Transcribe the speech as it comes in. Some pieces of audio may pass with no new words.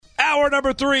Hour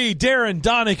number 3, Darren,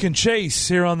 Donick, and Chase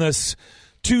here on this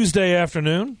Tuesday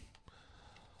afternoon.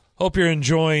 Hope you're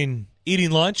enjoying eating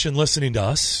lunch and listening to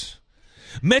us.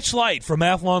 Mitch Light from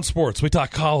Athlon Sports. We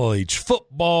talk college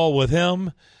football with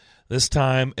him this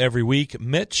time every week.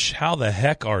 Mitch, how the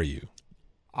heck are you?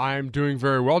 I'm doing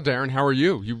very well, Darren. How are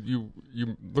you? You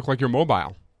look like you're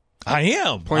mobile. I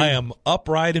am. I am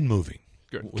upright and moving.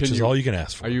 Good. Which is all you can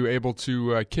ask for. Are you able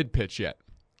to kid pitch yet?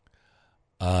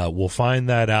 We'll find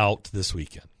that out this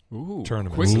weekend. Ooh,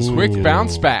 Tournament. Quick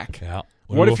bounce back. Yeah.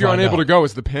 What if you're unable to go?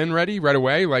 Is the pen ready right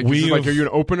away? Like, are you an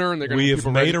opener and they're going to? We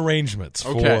have made arrangements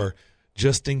for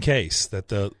just in case that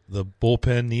the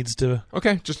bullpen needs to.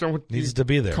 Okay, just needs to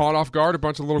be there. Caught off guard, a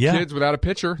bunch of little kids without a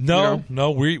pitcher.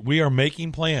 No, we are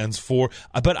making plans for.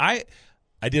 But I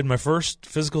did my first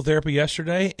physical therapy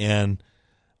yesterday, and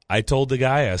I told the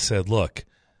guy, I said, "Look,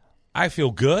 I feel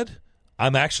good.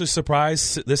 I'm actually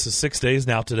surprised. This is 6 days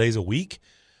now. Today's a week."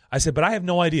 I said, but I have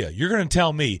no idea. You're going to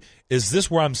tell me, is this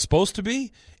where I'm supposed to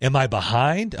be? Am I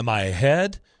behind? Am I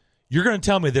ahead? You're going to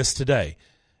tell me this today.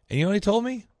 And you know what he told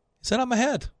me? He said, I'm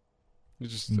ahead. You're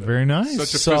just very nice.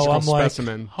 Such a physical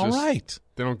specimen. All right.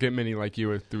 They don't get many like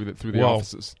you through the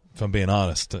offices. If I'm being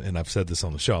honest, and I've said this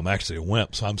on the show, I'm actually a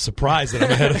wimp, so I'm surprised that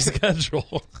I'm ahead of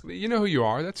schedule. You know who you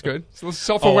are. That's good. So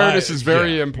self-awareness is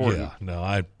very important. Yeah, no,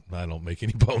 I don't make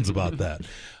any bones about that.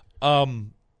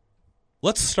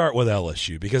 Let's start with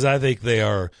LSU because I think they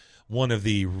are one of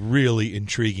the really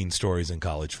intriguing stories in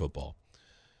college football.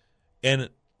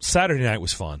 And Saturday night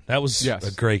was fun. That was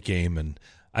a great game. And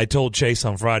I told Chase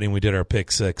on Friday when we did our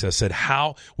pick six, I said,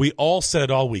 we all said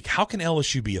all week, how can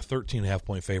LSU be a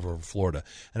 13.5-point favorite over Florida?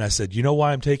 And I said, you know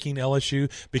why I'm taking LSU?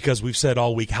 Because we've said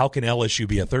all week, how can LSU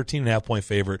be a 13.5-point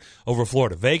favorite over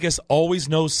Florida? Vegas always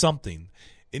knows something.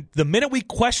 The minute we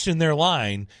question their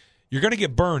line, you're going to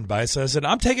get burned by it. So I said,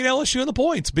 I'm taking LSU in the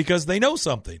points because they know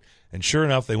something. And sure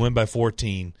enough, they win by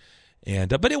 14.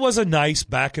 But it was a nice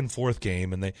back-and-forth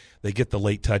game, and they get the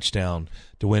late touchdown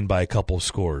to win by a couple of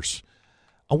scores.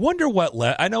 I wonder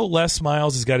I know Les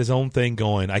Miles has got his own thing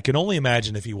going. I can only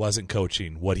imagine if he wasn't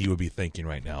coaching what he would be thinking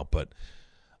right now. But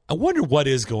I wonder what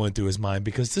is going through his mind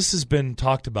because this has been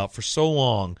talked about for so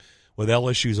long with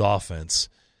LSU's offense.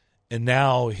 And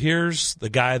now here's the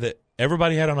guy that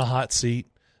everybody had on a hot seat.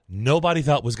 Nobody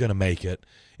thought was going to make it.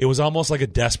 It was almost like a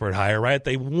desperate hire, right?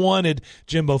 They wanted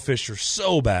Jimbo Fisher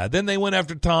so bad. Then they went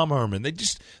after Tom Herman.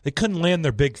 They couldn't land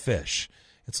their big fish.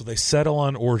 And so they settle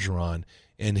on Orgeron,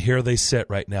 and here they sit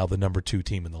right now, the number 2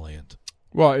 team in the land.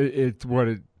 Well, you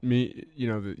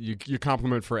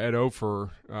compliment for Ed O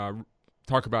for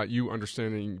talk about you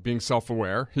understanding being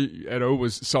self-aware. Ed O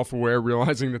was self-aware,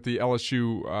 realizing that the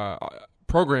LSU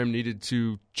program needed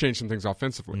to change some things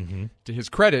offensively. Mm-hmm. To his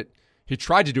credit, he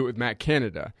tried to do it with Matt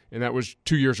Canada, and that was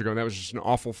 2 years ago, and that was just an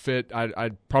awful fit.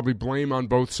 I'd probably blame on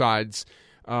both sides,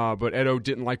 but Edo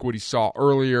didn't like what he saw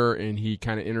earlier, and he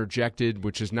kind of interjected,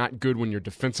 which is not good when your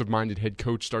defensive-minded head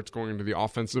coach starts going into the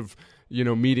offensive,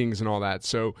 meetings and all that.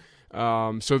 So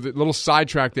the little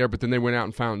sidetrack there, but then they went out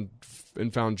and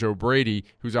found Joe Brady,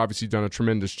 who's obviously done a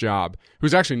tremendous job,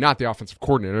 who's actually not the offensive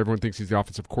coordinator. Everyone thinks he's the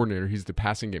offensive coordinator. He's the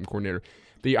passing game coordinator.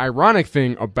 The ironic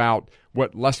thing about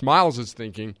what Les Miles is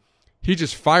thinking, he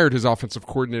just fired his offensive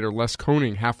coordinator, Les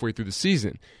Koning, halfway through the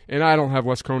season. And I don't have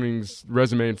Les Koning's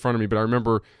resume in front of me, but I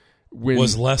remember when...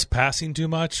 Was Les passing too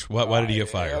much? Why did he get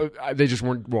fired? They just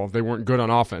weren't good on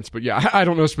offense. But yeah, I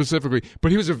don't know specifically. But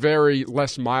he was a very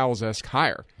Les Miles-esque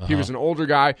hire. Uh-huh. He was an older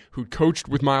guy who coached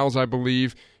with Miles, I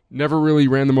believe, never really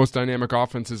ran the most dynamic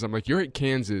offenses. I'm like, you're at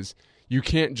Kansas. You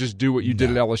can't just do what you did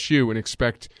at LSU and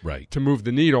expect to move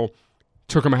the needle.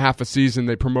 Took him a half a season.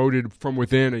 They promoted from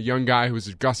within a young guy who was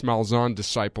a Gus Malzahn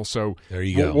disciple. So there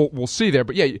you go. We'll see there.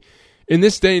 But yeah, in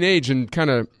this day and age, and kind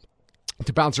of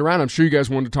to bounce around, I'm sure you guys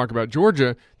wanted to talk about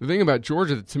Georgia. The thing about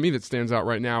Georgia to me that stands out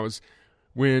right now is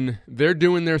when they're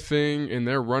doing their thing and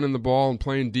they're running the ball and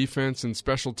playing defense and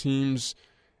special teams.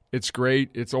 It's great.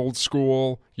 It's old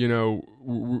school.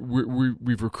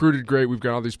 We've recruited great. We've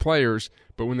got all these players.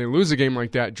 But when they lose a game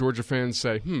like that, Georgia fans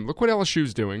say, look what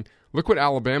LSU's doing. Look what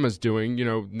Alabama's doing.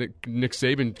 Nick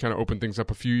Saban kind of opened things up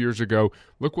a few years ago.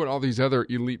 Look what all these other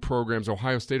elite programs,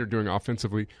 Ohio State, are doing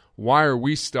offensively. Why are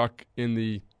we stuck in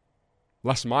the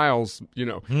Les Miles?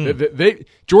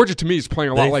 Georgia, to me, is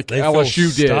playing a lot like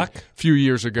LSU did a few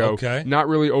years ago. Okay. Not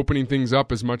really opening things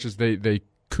up as much as they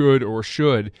could or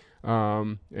should.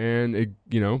 They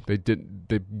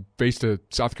faced a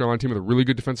South Carolina team with a really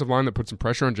good defensive line that put some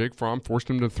pressure on Jake Fromm, forced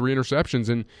him to 3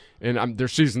 interceptions, and their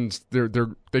seasons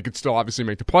they could still obviously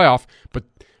make the playoff. But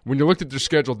when you looked at their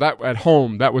schedule, that at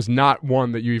home, that was not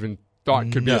one that you even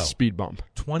thought could be a speed bump.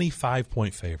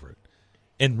 25-point favorite,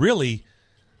 and really,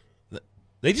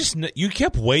 you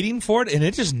kept waiting for it, and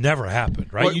it just never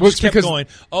happened, right? You just kept going,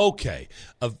 okay,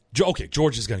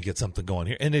 Georgia's going to get something going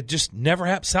here, and it just never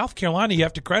happened. South Carolina, you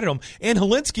have to credit them, and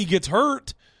Helinski gets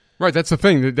hurt. Right, that's the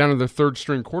thing. They're down to the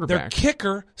third-string quarterback. Their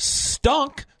kicker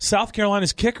stunk. South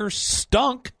Carolina's kicker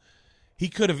stunk. He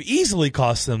could have easily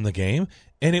cost them the game,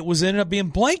 and it ended up being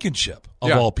Blankenship,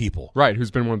 of all people. Right,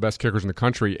 who's been one of the best kickers in the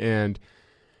country. And,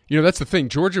 that's the thing.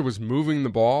 Georgia was moving the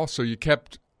ball, so you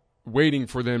kept waiting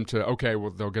for them to, okay, well,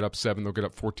 they'll get up 7, they'll get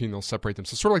up 14, they'll separate them.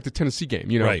 So sort of like the Tennessee game,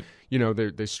 Right.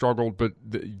 They struggled, but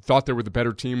you thought they were the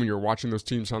better team when you were watching those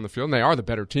teams on the field. And they are the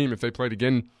better team. If they played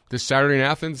again this Saturday in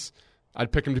Athens,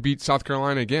 I'd pick them to beat South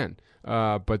Carolina again.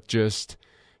 But just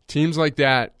teams like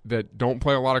that don't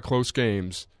play a lot of close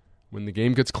games, when the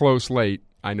game gets close late,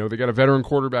 I know they got a veteran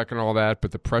quarterback and all that,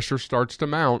 but the pressure starts to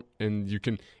mount, and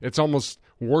it's almost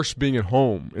worse being at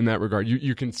home in that regard.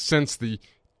 You can sense the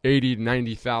 80 to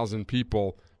 90,000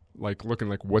 people looking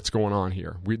like, what's going on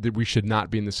here? We should not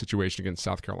be in this situation against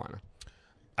South Carolina.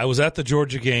 I was at the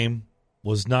Georgia game,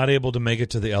 was not able to make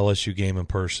it to the LSU game in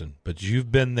person, but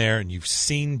you've been there and you've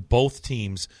seen both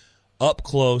teams up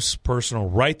close, personal,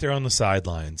 right there on the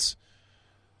sidelines.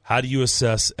 How do you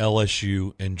assess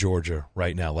LSU and Georgia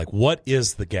right now? What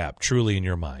is the gap truly in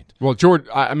your mind? Well,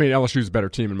 LSU is a better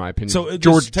team in my opinion. So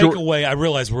away, I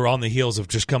realize we're on the heels of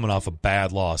just coming off a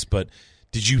bad loss, but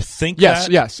did you think that?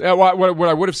 Yes. What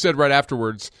I would have said right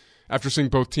afterwards, after seeing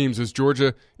both teams, is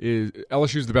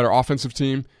LSU is the better offensive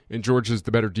team and Georgia's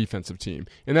the better defensive team.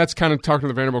 And that's kind of talking to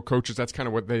the Vanderbilt coaches. That's kind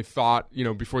of what they thought,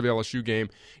 before the LSU game.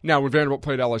 Now, when Vanderbilt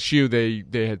played LSU,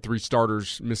 they had 3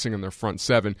 starters missing in their front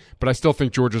 7. But I still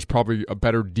think Georgia's probably a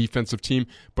better defensive team.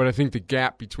 But I think the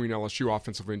gap between LSU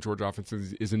offensively and Georgia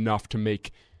offensively is enough to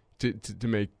make give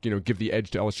the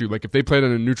edge to LSU. If they played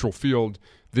on a neutral field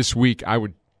this week, I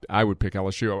would pick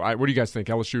LSU. What do you guys think?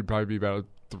 LSU would probably be about a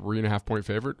 3.5-point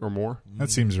favorite or more. That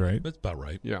seems right. That's about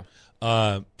right. Yeah.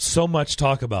 So much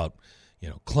talk about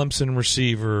Clemson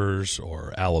receivers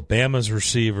or Alabama's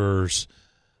receivers,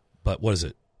 but what is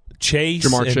it?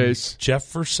 Jamar Chase,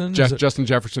 Jefferson, Justin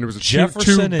Jefferson. It was a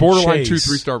Jefferson borderline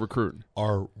 2-3-star recruit.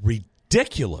 Are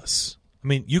ridiculous. I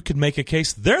mean, you could make a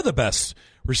case they're the best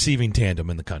receiving tandem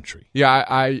in the country.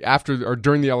 Yeah,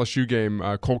 during the LSU game,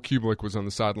 Cole Kubelik was on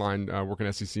the sideline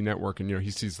working SEC Network, and he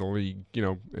sees the league,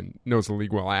 and knows the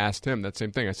league well. I asked him that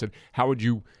same thing. I said, "How would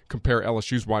you compare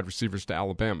LSU's wide receivers to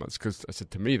Alabama's?" Because I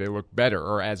said, to me, they look better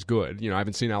or as good. I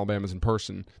haven't seen Alabama's in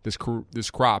person this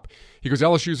crop. He goes,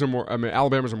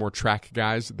 Alabama's are more track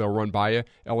guys. They'll run by you.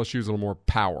 LSU's a little more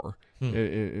power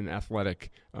in athletic.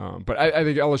 But I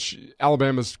think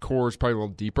Alabama's core is probably a little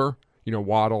deeper.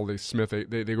 Waddle, Smith,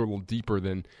 they go a little deeper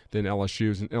than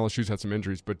LSU's, and LSU's had some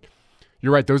injuries. But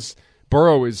you're right;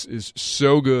 Burrow is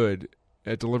so good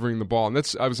at delivering the ball.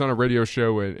 And I was on a radio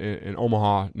show in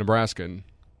Omaha, Nebraska, and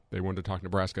they wanted to talk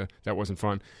Nebraska. That wasn't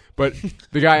fun. But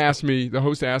the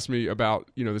host asked me about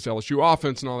this LSU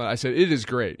offense and all that. I said, it is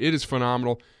great. It is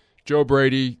phenomenal. Joe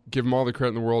Brady, give him all the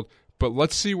credit in the world. But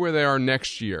let's see where they are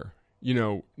next year.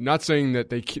 Not saying that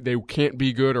they can't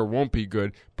be good or won't be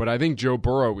good, but I think Joe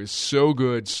Burrow is so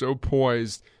good, so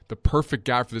poised, the perfect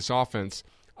guy for this offense.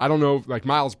 I don't know,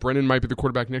 Miles Brennan might be the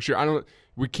quarterback next year.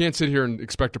 We can't sit here and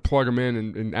expect to plug him in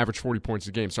and average 40 points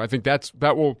a game. So I think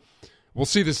we'll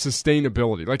see the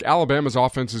sustainability. Alabama's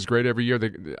offense is great every year.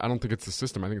 I don't think it's the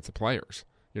system. I think it's the players.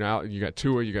 You got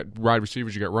Tua, you got wide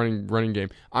receivers, you got running game.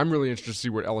 I'm really interested to see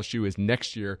what LSU is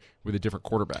next year with a different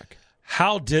quarterback.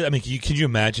 Can you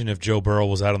imagine if Joe Burrow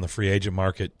was out on the free agent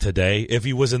market today? If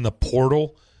he was in the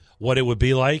portal, what it would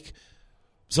be like?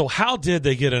 So how did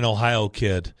they get an Ohio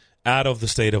kid out of the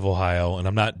state of Ohio? And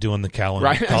I'm not doing the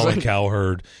Colin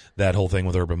Cowherd, that whole thing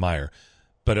with Urban Meyer.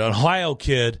 But an Ohio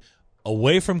kid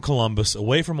away from Columbus,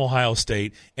 away from Ohio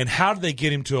State, and how did they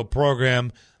get him to a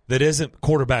program that isn't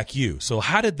quarterback U? So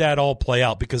how did that all play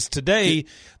out? Because today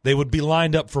they would be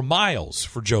lined up for miles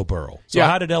for Joe Burrow. So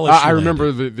how did LSU I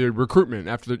remember the recruitment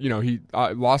after he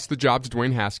lost the job to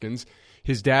Dwayne Haskins.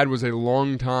 His dad was a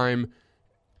longtime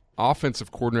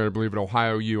offensive coordinator, I believe, at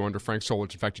Ohio U under Frank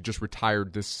Solich. In fact, he just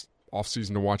retired this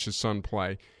offseason to watch his son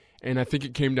play. And I think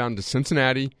it came down to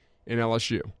Cincinnati and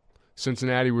LSU.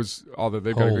 Cincinnati was, although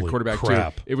they've got a good quarterback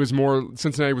too, it was more,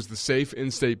 Cincinnati was the safe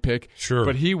in-state pick. Sure.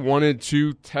 But he wanted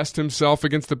to test himself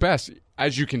against the best.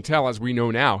 As you can tell, as we know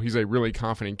now, he's a really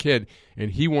confident kid, and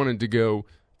he wanted to go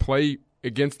play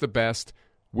against the best,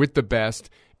 with the best.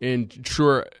 And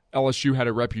sure, LSU had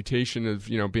a reputation of,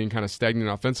 being kind of stagnant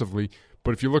offensively,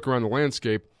 but if you look around the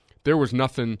landscape, there was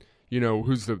nothing,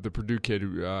 who's the Purdue kid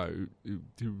who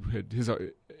had his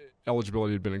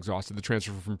eligibility had been exhausted, the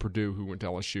transfer from Purdue who went to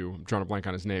LSU. I'm drawing a blank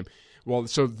on his name. Well,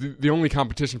 so the only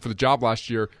competition for the job last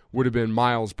year would have been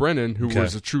Miles Brennan, who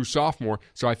was a true sophomore.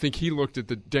 So I think he looked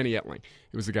at Denny Etling.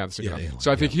 It was the guy that's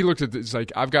So I think he looked at this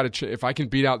like, I've got to if I can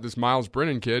beat out this Miles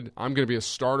Brennan kid, I'm going to be a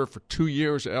starter for 2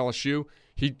 years at LSU.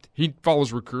 He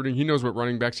follows recruiting. He knows what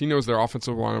running backs. He knows their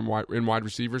offensive line and wide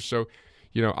receivers. So,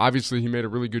 obviously he made a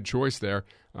really good choice there.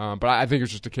 But I think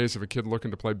it's just a case of a kid looking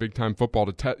to play big-time football.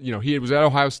 He was at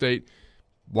Ohio State,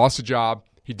 lost a job.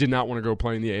 He did not want to go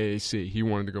play in the AAC. He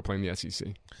wanted to go play in the SEC.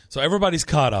 So everybody's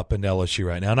caught up in LSU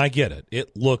right now, and I get it.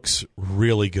 It looks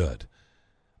really good.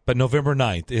 But November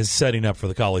 9th is setting up for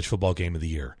the college football game of the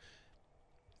year.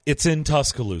 It's in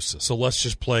Tuscaloosa, so let's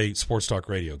just play Sports Talk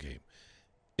radio game.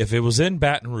 If it was in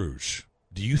Baton Rouge,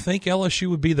 do you think LSU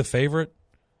would be the favorite?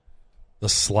 The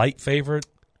slight favorite?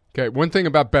 Okay, one thing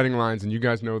about betting lines, and you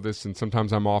guys know this, and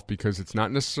sometimes I'm off because it's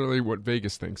not necessarily what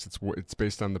Vegas thinks. It's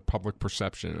based on the public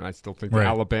perception, and I still think that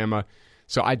Alabama.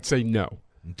 So I'd say no.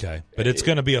 Okay, but it's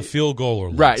going to be a field goal or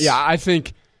less. Right, yeah, I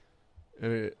think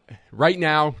right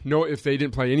now, no. If they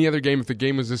didn't play any other game, if the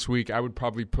game was this week, I would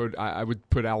probably put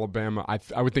Alabama.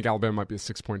 I would think Alabama might be a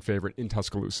 6-point favorite in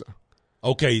Tuscaloosa.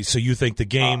 Okay, so you think the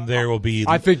game there will be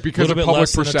I think because a little of bit public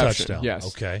less perception. Than a touchdown. Yes.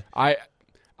 Okay.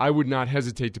 I would not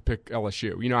hesitate to pick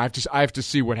LSU. I have to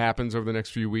see what happens over the next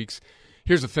few weeks.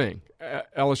 Here's the thing: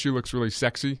 LSU looks really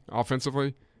sexy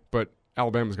offensively, but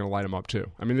Alabama's going to light them up too.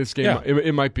 I mean, this game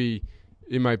it might be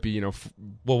a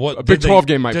Big 12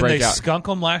 game might break out. Did they skunk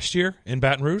them last year in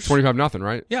Baton Rouge? 25-0,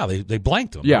 right? Yeah, they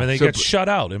blanked them. Yeah, I mean, they got shut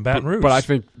out in Baton Rouge. But I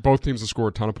think both teams will score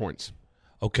a ton of points.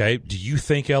 Okay, do you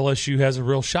think LSU has a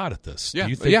real shot at this? Yeah. Do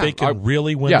you think they can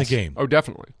really win the game? Oh,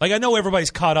 definitely. Like, I know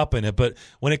everybody's caught up in it, but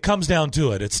when it comes down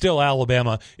to it, it's still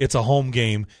Alabama. It's a home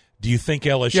game. Do you think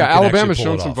LSU can Alabama's actually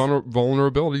pull shown it some off?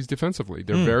 vulnerabilities defensively.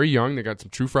 They're very young. They got some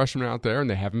true freshmen out there, and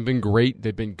they haven't been great.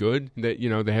 They've been good. They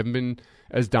haven't been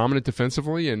as dominant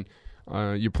defensively, and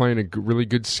you're playing a really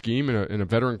good scheme and a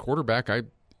veteran quarterback.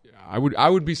 I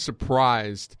would be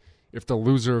surprised if the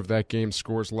loser of that game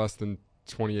scores less than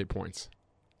 28 points.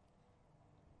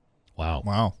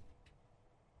 Wow.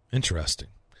 Interesting.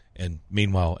 And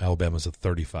meanwhile, Alabama's a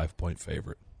 35-point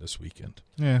favorite this weekend.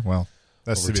 Yeah, well,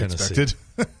 that's to be expected.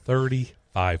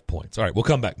 35 points. All right, we'll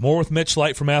come back. More with Mitch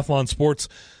Light from Athlon Sports.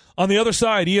 On the other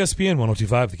side, ESPN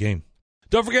 102.5 The Game.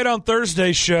 Don't forget on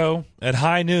Thursday's show at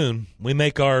high noon, we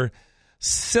make our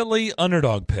silly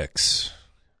underdog picks.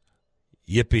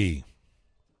 Yippee.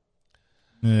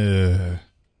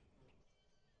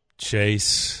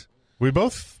 Chase. We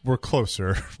both were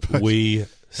closer. We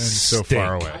so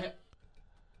far away.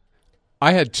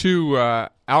 I had two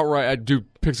outright. I do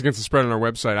picks against the spread on our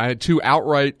website. I had two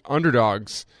outright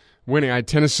underdogs winning. I had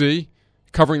Tennessee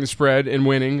covering the spread and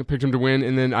winning. I picked them to win,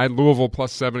 and then I had Louisville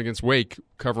 +7 against Wake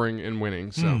covering and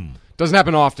winning. So doesn't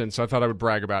happen often. So I thought I would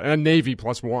brag about it. And a Navy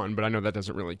 +1, but I know that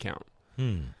doesn't really count.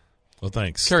 Well,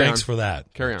 thanks. Carry thanks on. for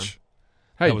that. Carry Mitch. on.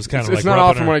 Hey, was kind of it's like not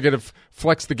often when I get to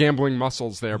flex the gambling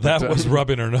muscles there. But, that was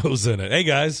rubbing her nose in it. Hey,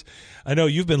 guys, I know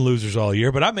you've been losers all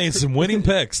year, but I made some winning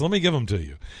picks. Let me give them to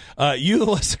you. You, the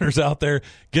listeners out there,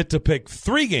 get to pick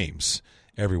 3 games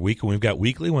every week, and we've got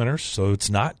weekly winners, so it's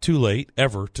not too late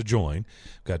ever to join.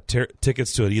 We've got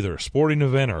tickets to either a sporting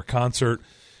event or a concert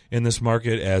in this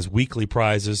market as weekly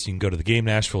prizes. You can go to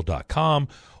theGameNashville.com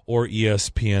or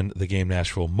ESPN The Game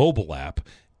Nashville mobile app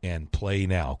and play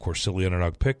now. Of course, Silly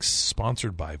Underdog Picks,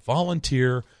 sponsored by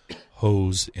Volunteer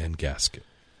Hose and Gasket.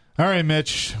 All right,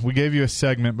 Mitch, we gave you a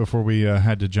segment before we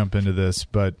had to jump into this,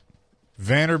 but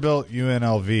Vanderbilt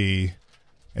UNLV,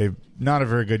 not a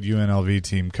very good UNLV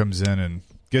team, comes in and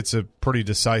gets a pretty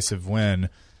decisive win.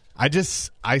 I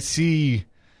see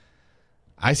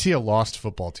a lost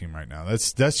football team right now.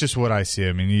 That's just what I see.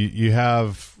 I mean, you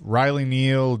have Riley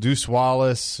Neal, Deuce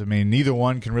Wallace. I mean, neither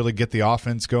one can really get the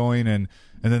offense going, and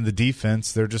then the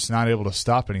defense, they're just not able to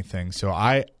stop anything. So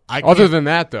I other than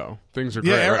that, though, things are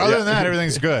great. Yeah, right? other than that,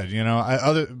 everything's good.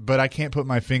 But I can't put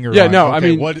my finger on. I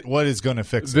mean, what is going to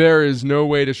fix it? There is no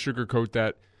way to sugarcoat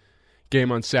that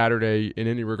game on Saturday in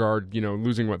any regard.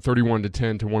 Losing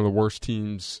 31-10 to one of the worst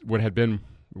teams, what has been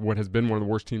one of the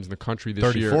worst teams in the country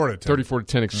this year.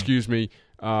 34-10. Excuse me.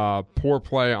 Poor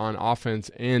play on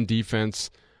offense and defense.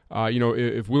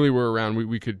 If Willie were around,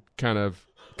 we could kind of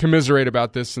commiserate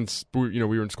about this since we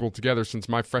were in school together. Since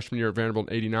my freshman year at Vanderbilt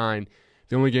in '89,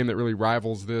 the only game that really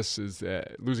rivals this is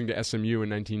losing to SMU in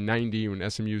 1990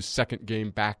 when SMU's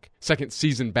second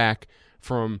season back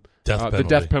from the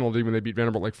death penalty when they beat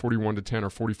Vanderbilt 41-10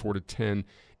 or 44-10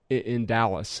 in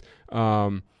Dallas.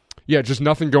 Just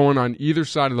nothing going on either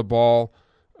side of the ball.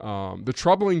 The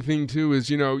troubling thing too is,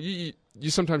 you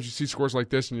sometimes you see scores like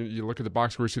this and you look at the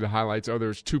box score, you see the highlights. Oh,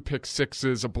 there's 2 pick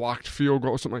sixes, a blocked field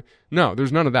goal, something like. No,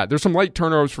 there's none of that. There's some late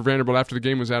turnovers for Vanderbilt after the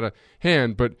game was out of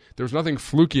hand, but there's nothing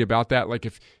fluky about that. Like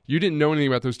if you didn't know anything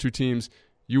about those two teams,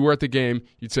 you were at the game,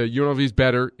 you'd say UNLV's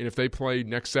better, and if they played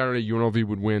next Saturday, UNLV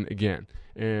would win again.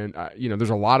 And there's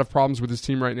a lot of problems with this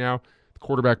team right now. The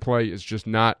quarterback play is just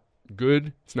not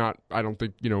good. It's not. I don't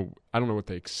think. I don't know what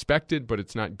they expected, but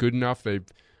it's not good enough. They've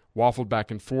waffled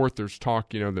back and forth. There's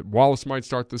talk, that Wallace might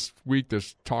start this week.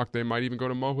 There's talk they might even go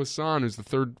to Mo Hassan, who's the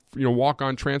third,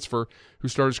 walk-on transfer who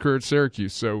started his career at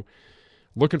Syracuse. So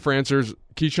looking for answers.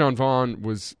 Keyshawn Vaughn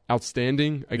was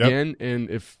outstanding again, and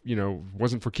if,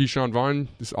 wasn't for Keyshawn Vaughn,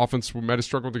 this offense might have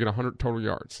struggled to get 100 total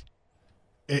yards.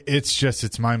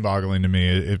 It's mind-boggling to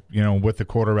me, with the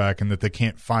quarterback, and that they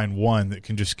can't find one that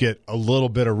can just get a little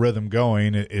bit of rhythm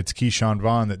going. It's Keyshawn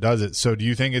Vaughn that does it. So do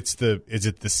you think is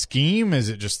it the scheme? Is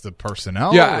it just the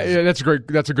personnel? Yeah, that's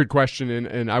a good question,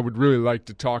 and I would really like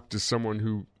to talk to someone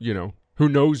who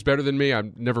knows better than me. I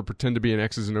never pretend to be an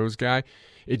X's and O's guy.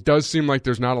 It does seem like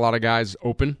there's not a lot of guys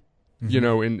open.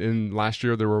 Mm-hmm. In last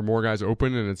year there were more guys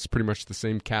open, and it's pretty much the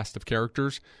same cast of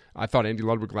characters. I thought Andy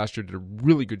Ludwig last year did a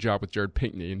really good job with Jared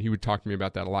Pinkney, and he would talk to me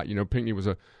about that a lot. Pinkney was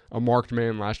a marked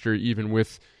man last year, even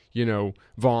with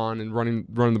Vaughn and running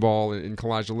the ball and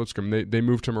Kalijah Lipscomb. They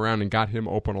moved him around and got him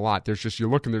open a lot. There's just,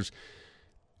 there's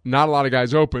not a lot of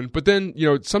guys open. But then,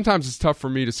 sometimes it's tough for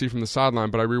me to see from the sideline,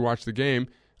 but I rewatch the game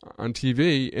on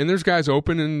TV, and there's guys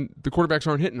open, and the quarterbacks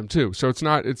aren't hitting them too. So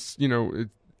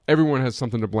everyone has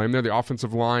something to blame there. The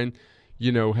offensive line,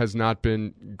 has not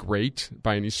been great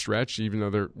by any stretch, even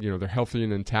though they're healthy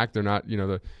and intact. They're not,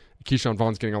 Keyshawn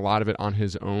Vaughn's getting a lot of it on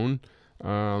his own.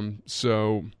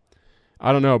 So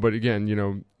I don't know, but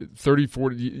again, 30,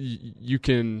 40, you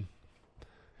can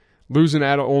losing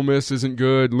at Ole Miss isn't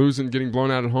good. Getting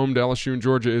blown out at home to LSU and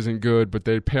Georgia isn't good, but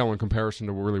they pale in comparison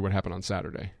to really what happened on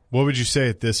Saturday. What would you say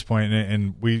at this point?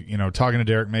 And we, talking to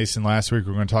Derek Mason last week,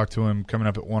 we're going to talk to him coming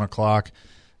up at 1:00.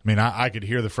 I mean, I could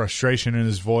hear the frustration in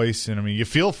his voice, and you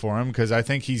feel for him because I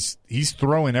think he's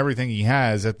throwing everything he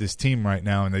has at this team right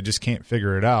now, and they just can't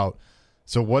figure it out.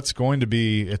 So what's going to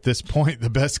be at this point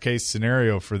the best case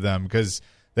scenario for them? Because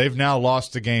they've now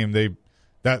lost a game.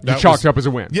 That chalked up as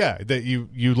a win. Yeah, that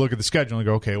you look at the schedule and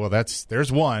go, okay, well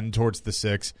there's one towards the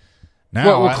 6.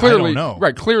 Now clearly, I don't know.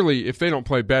 Right, clearly, if they don't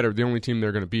play better, the only team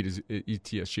they're going to beat is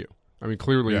ETSU. I mean,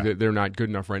 clearly they're not good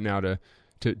enough right now to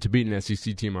beat an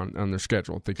SEC team on their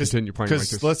schedule if they continue playing like this.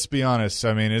 Because let's be honest,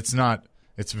 I mean,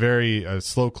 it's very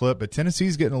slow clip, but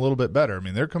Tennessee's getting a little bit better. I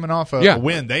mean, they're coming off a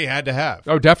win they had to have.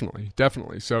 Oh, definitely.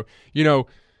 So,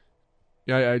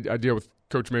 I deal with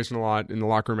Coach Mason a lot in the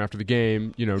locker room after the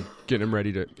game, getting him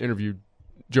ready to interview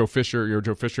Joe Fisher.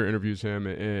 Joe Fisher interviews him,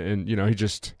 and he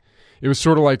just – it was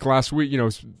sort of like last week,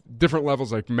 different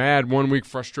levels, like mad one week,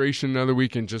 frustration another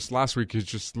week, and just last week it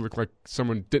just looked like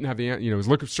someone didn't have the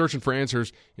was searching for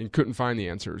answers and couldn't find the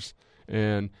answers.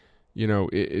 And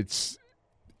it's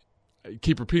I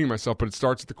keep repeating myself, but it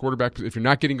starts at the quarterback. If you're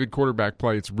not getting good quarterback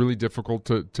play, it's really difficult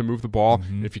to move the ball.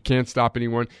 Mm-hmm. If you can't stop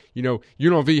anyone,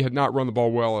 UNLV had not run the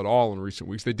ball well at all in recent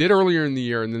weeks. They did earlier in the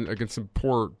year, and then against some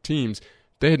poor teams.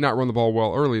 They had not run the ball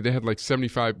well early. They had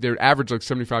they would average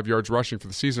 75 yards rushing for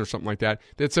the season or something like that.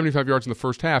 They had 75 yards in the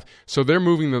first half. So they're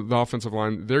moving the offensive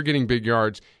line. They're getting big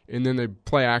yards, and then they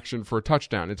play action for a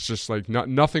touchdown. It's just like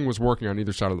nothing was working on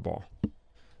either side of the ball.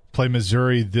 Play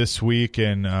Missouri this week,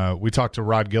 and we talked to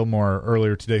Rod Gilmore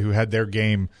earlier today, who had their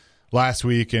game last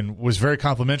week and was very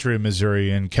complimentary of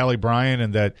Missouri and Kelly Bryant,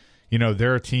 and that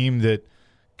they're a team that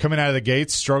coming out of the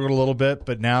gates struggled a little bit,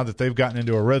 but now that they've gotten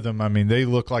into a rhythm, I mean, they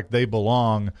look like they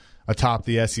belong atop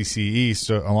the SEC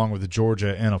East, along with the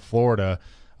Georgia and a Florida.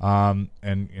 And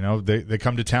they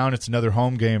come to town. It's another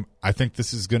home game. I think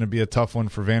this is going to be a tough one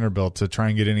for Vanderbilt to try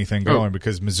and get anything going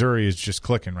because Missouri is just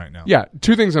clicking right now. Yeah,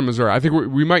 two things on Missouri. I think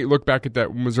we might look back at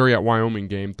that Missouri at Wyoming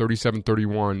game,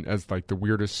 37-31, as like the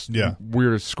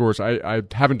weirdest scores. I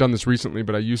haven't done this recently,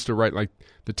 but I used to write like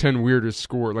the 10 weirdest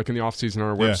score, like in the offseason on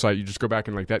our website. You just go back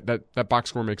and like that box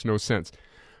score makes no sense.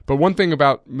 But one thing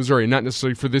about Missouri, not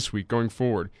necessarily for this week, going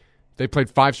forward, they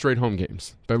played 5 straight home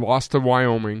games. They lost to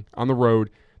Wyoming on the road.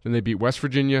 Then they beat West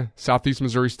Virginia, Southeast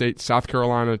Missouri State, South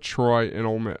Carolina, Troy, and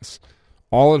Ole Miss,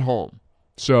 all at home.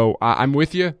 So I'm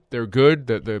with you. They're good.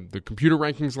 The computer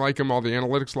rankings like them. All the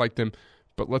analytics like them.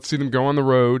 But let's see them go on the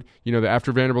road.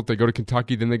 After Vanderbilt, they go to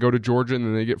Kentucky, then they go to Georgia, and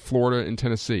then they get Florida and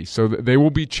Tennessee. So they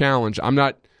will be challenged. I'm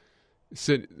not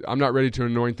ready to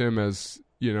anoint them as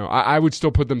I would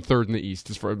still put them third in the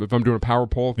East if I'm doing a power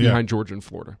poll behind Georgia and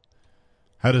Florida.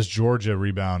 How does Georgia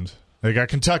rebound? They got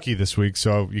Kentucky this week,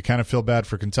 so you kind of feel bad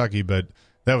for Kentucky, but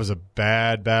That was a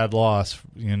bad loss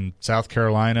in South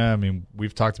Carolina. I mean,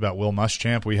 we've talked about Will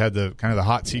Muschamp. We had the kind of the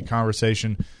hot seat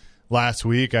conversation last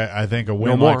week. I think a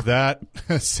win like that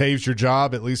saves your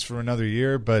job at least for another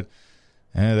year. But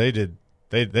they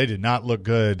did not look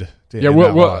good.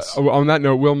 On that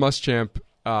note, Will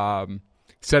Muschamp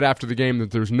said after the game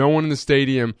that there's no one in the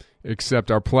stadium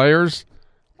except our players'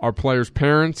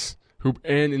 parents,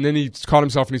 and then he caught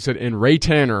himself and he said, and Ray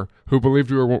Tanner, who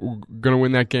believed we were going to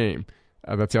win that game.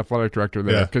 That's the athletic director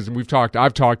there. Because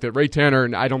I've talked that Ray Tanner,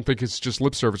 and I don't think it's just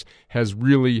lip service, has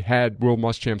really had Will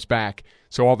Muschamp's back.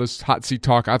 So all this hot seat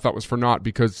talk I thought was for naught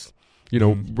because,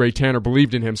 Ray Tanner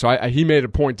believed in him. So he made a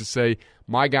point to say,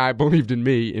 my guy believed in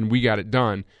me, and we got it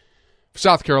done. For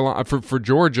South Carolina, for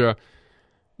Georgia,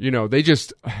 they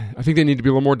just, I think they need to be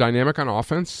a little more dynamic on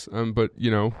offense. But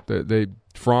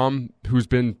Fromm, who's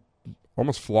been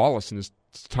almost flawless in his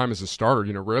time as a starter,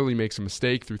 rarely makes a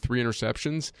mistake through 3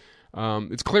 interceptions.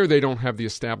 It's clear they don't have the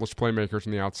established playmakers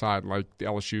on the outside like the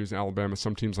LSU's and Alabama,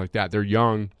 some teams like that. They're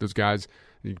young. Those guys,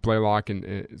 Blaylock,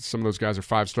 and some of those guys are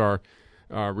 5-star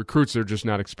recruits. They're just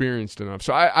not experienced enough.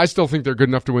 So I still think they're good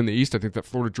enough to win the East. I think that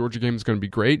Florida-Georgia game is going to be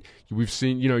great. We've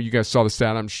seen, you guys saw the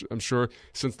stat, I'm sure,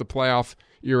 since the playoff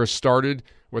era started,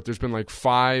 there's been like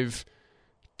 5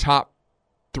 top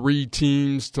 3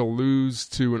 teams to lose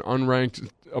to an unranked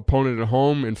opponent at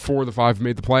home, and 4 of the 5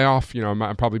 made the playoff.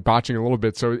 I'm probably botching a little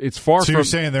bit, so it's far from. So you're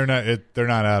saying they're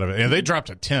not out of it, and they dropped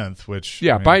a 10th, which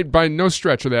by no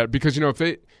stretch of that, because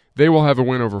if they will have a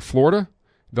win over Florida,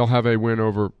 they'll have a win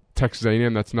over Texas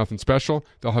A&M. That's nothing special.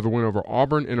 They'll have a win over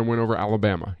Auburn and a win over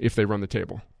Alabama if they run the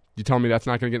table. You tell me that's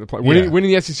not going to get in the play.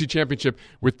 Winning the SEC championship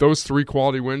with those 3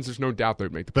 quality wins, there's no doubt they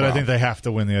would make the playoff. But I think they have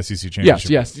to win the SEC championship.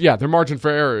 Yes. Their margin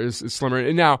for error is slimmer.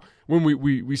 And now, when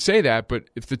we say that, but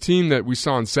if the team that we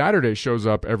saw on Saturday shows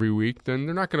up every week, then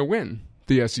they're not going to win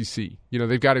the SEC.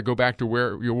 They've got to go back to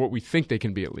where what we think they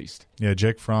can be at least. Yeah,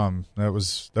 Jake Fromm. That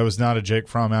was not a Jake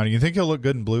Fromm outing. You think he'll look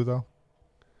good in blue though?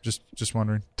 Just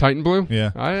wondering. Titan blue? Yeah.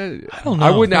 I don't know.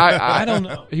 I wouldn't. I don't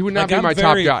know. He would not be my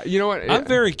top guy. You know what? I'm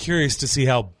very curious to see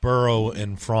how Burrow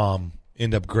and Fromm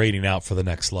end up grading out for the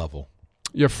next level.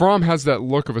 Yeah, Fromm has that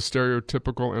look of a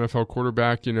stereotypical NFL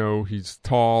quarterback. He's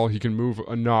tall, he can move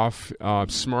enough,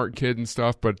 smart kid and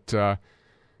stuff. But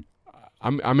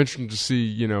I'm interested to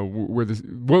see, where this.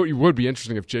 What would be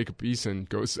interesting if Jacob Eason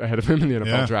goes ahead of him in the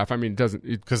NFL draft. I mean, it doesn't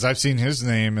because I've seen his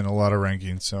name in a lot of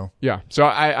rankings. So so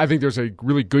I think there's a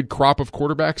really good crop of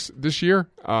quarterbacks this year.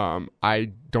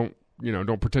 I don't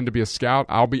pretend to be a scout.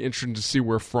 I'll be interested to see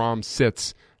where Fromm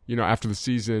sits, after the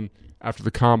season, after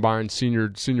the combine, senior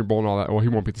bowl, and all that. Well, he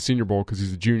won't be at the Senior Bowl because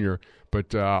he's a junior,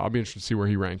 but I'll be interested to see where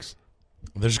he ranks.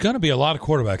 There's going to be a lot of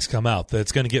quarterbacks come out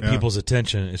that's going to get people's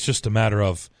attention. It's just a matter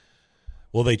of.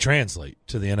 Will they translate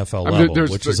to the NFL level,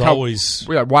 which is always...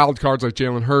 We have wild cards like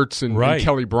Jalen Hurts and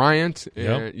Kelly Bryant.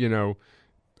 Yep. And,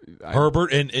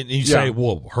 Herbert, and you say,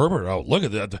 well, Herbert, look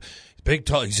at that. Big,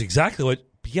 tall. He's exactly what...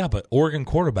 Yeah, but Oregon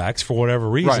quarterbacks, for whatever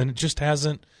reason, it just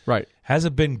hasn't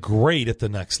been great at the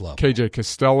next level. KJ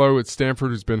Costello at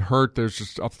Stanford who's been hurt. There's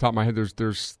just, off the top of my head,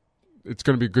 it's going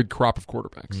to be a good crop of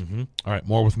quarterbacks. Mm-hmm. All right,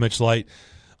 more with Mitch Light.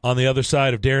 On the other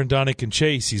side of Darren Donick and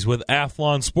Chase, he's with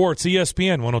Athlon Sports,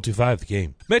 ESPN 102.5 The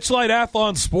Game. Mitch Light,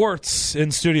 Athlon Sports,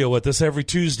 in studio with us every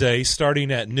Tuesday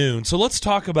starting at noon. So let's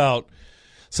talk about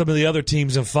some of the other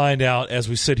teams and find out, as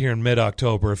we sit here in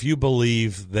mid-October, if you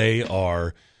believe they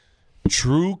are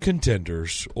true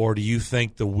contenders, or do you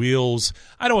think the wheels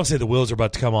 – I don't want to say the wheels are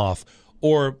about to come off,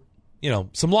 or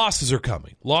some losses are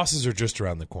coming. Losses are just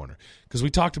around the corner. Because we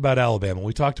talked about Alabama.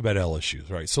 We talked about LSU,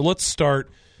 right? So let's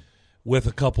start – with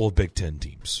a couple of Big Ten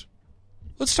teams.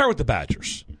 Let's start with the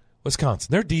Badgers.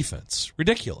 Wisconsin, their defense,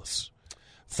 ridiculous.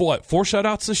 4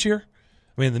 shutouts this year?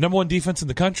 I mean, the number 1 defense in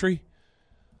the country.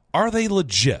 Are they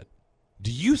legit?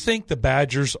 Do you think the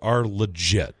Badgers are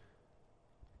legit?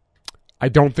 I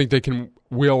don't think they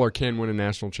will or can win a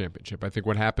national championship. I think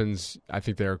what happens, I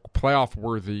think they're playoff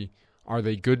worthy. Are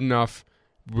they good enough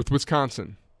with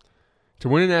Wisconsin to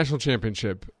win a national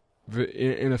championship?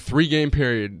 In a 3-game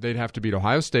period, they'd have to beat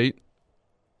Ohio State,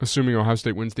 assuming Ohio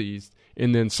State wins the East,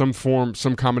 and then some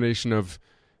combination of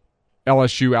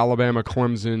LSU, Alabama,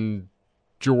 Clemson,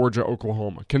 Georgia,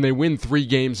 Oklahoma. Can they win 3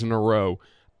 games in a row?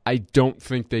 I don't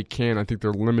think they can. I think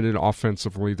they're limited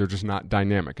offensively. They're just not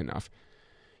dynamic enough.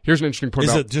 Here's an interesting point.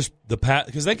 Is it just the pass?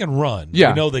 Because they can run. Yeah.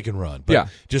 We know they can run. But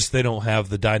just they don't have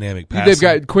the dynamic passing. They've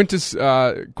got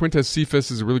Quintez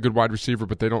Cephas is a really good wide receiver,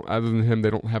 but they don't. Other than him, they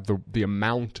don't have the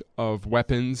amount of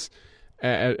weapons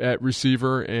at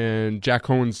receiver. And Jack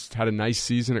Cohen's had a nice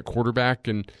season at quarterback,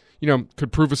 and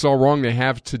could prove us all wrong. They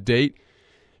have to date.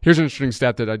 Here's an interesting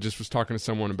stat that I just was talking to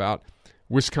someone about.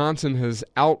 Wisconsin has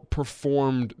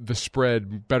outperformed the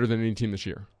spread better than any team this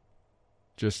year.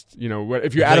 Just,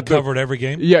 if you add up covered every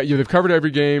game? Yeah, they've covered every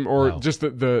game, or just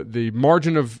the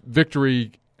margin of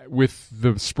victory with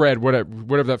the spread,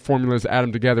 whatever that formula is, add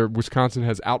them together. Wisconsin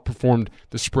has outperformed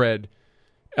the spread.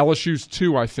 LSU's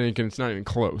 2, I think, and it's not even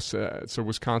close. So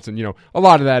Wisconsin, a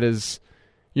lot of that is,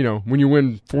 when you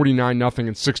win 49-0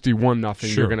 and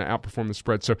 61-0, you're going to outperform the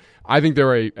spread. So I think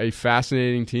they're a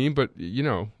fascinating team, but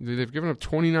they've given up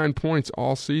 29 points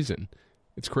all season.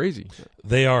 It's crazy.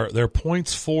 They're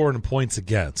points for and points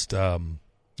against.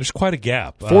 There's quite a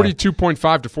gap.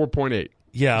 42.5 to 4.8.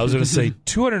 Yeah, I was going to say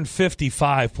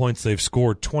 255 points they've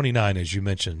scored. 29, as you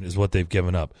mentioned, is what they've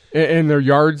given up. And their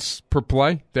yards per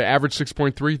play, they average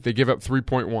 6.3. They give up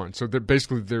 3.1. So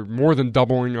they're more than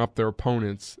doubling up their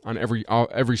opponents on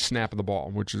every snap of the ball,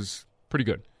 which is pretty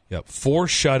good. Yep, 4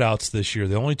 shutouts this year.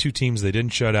 The only 2 teams they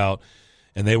didn't shut out,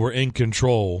 and they were in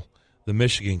control. The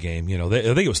Michigan game, I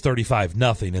think it was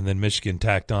 35-0, and then Michigan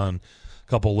tacked on a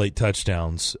couple late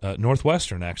touchdowns.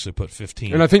 Northwestern actually put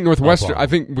 15. And I think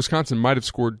Wisconsin might have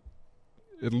scored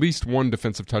at least one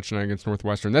defensive touchdown against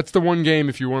Northwestern. That's the one game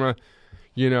if you want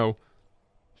to,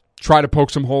 try to poke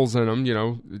some holes in them.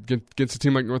 Against a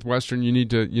team like Northwestern, you need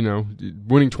to,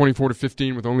 winning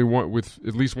 24-15 with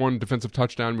at least one defensive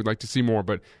touchdown. We'd like to see more,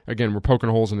 but again, we're poking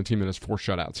holes in a team that has 4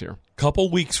 shutouts here. Couple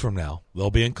weeks from now,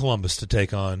 they'll be in Columbus to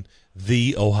take on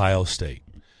the Ohio State.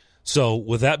 So,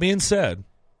 with that being said,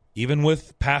 even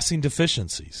with passing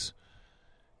deficiencies,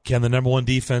 can the number 1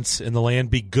 defense in the land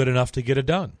be good enough to get it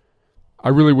done? I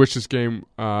really wish this game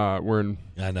were in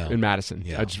Madison.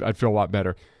 Yeah. I'd feel a lot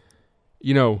better.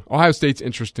 Ohio State's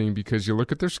interesting because you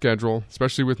look at their schedule,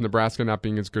 especially with Nebraska not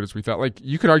being as good as we thought. Like,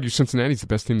 you could argue Cincinnati's the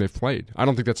best team they've played. I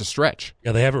don't think that's a stretch.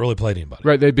 Yeah, they haven't really played anybody.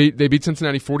 Right, they beat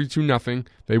Cincinnati 42-0.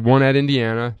 They won at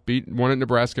Indiana, won at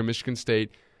Nebraska, Michigan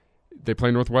State. They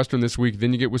play Northwestern this week.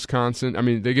 Then you get Wisconsin. I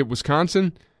mean, they get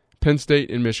Wisconsin, Penn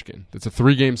State, and Michigan. That's a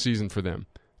 3-game season for them.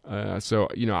 So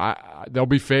they'll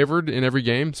be favored in every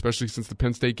game, especially since the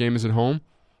Penn State game is at home.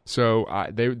 So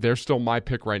they're still my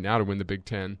pick right now to win the Big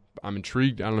Ten. I'm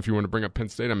intrigued. I don't know if you want to bring up Penn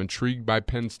State. I'm intrigued by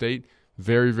Penn State.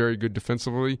 Very, very good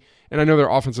defensively. And I know their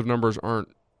offensive numbers aren't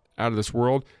out of this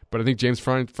world, but I think James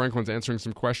Franklin's answering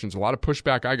some questions. A lot of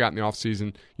pushback I got in the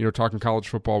offseason, talking college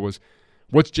football, was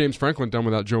what's James Franklin done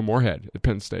without Joe Moorhead at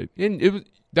Penn State? And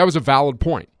that was a valid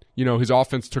point. His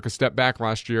offense took a step back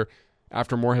last year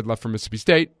after Moorhead left for Mississippi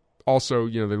State. Also,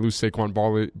 they lose Saquon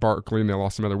Barkley and they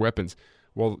lost some other weapons.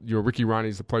 Well, Ricky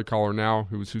Ronnie's the play caller now,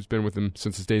 who's been with them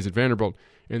since his days at Vanderbilt,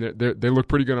 and they look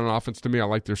pretty good on offense to me. I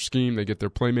like their scheme; they get their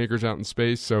playmakers out in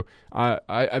space. So,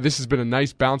 this has been a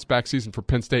nice bounce back season for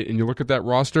Penn State. And you look at that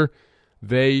roster;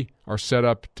 they are set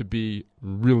up to be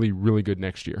really, really good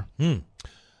next year.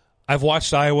 I've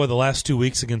watched Iowa the last 2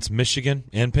 weeks against Michigan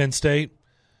and Penn State.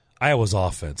 Iowa's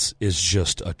offense is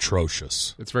just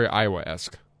atrocious. It's very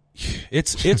Iowa-esque.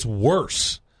 It's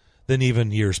worse than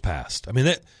even years past. I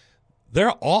mean,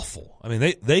 they're awful. I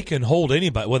mean, they can hold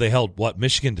anybody. Well, they held,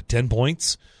 Michigan to 10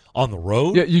 points on the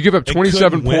road? Yeah, you give up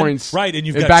 27 points. Right, and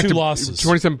you've got 2 losses.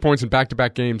 27 points in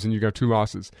back-to-back games, and you got 2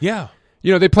 losses. Yeah.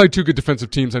 They played 2 good defensive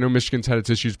teams. I know Michigan's had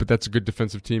its issues, but that's a good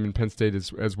defensive team, and Penn State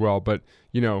as well. But,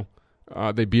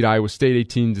 they beat Iowa State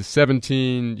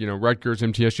 18-17, Rutgers,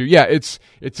 MTSU. Yeah,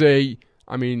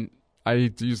 I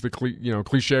hate to use the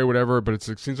cliche or whatever, but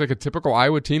it seems like a typical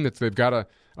Iowa team they've got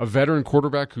a veteran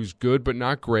quarterback who's good but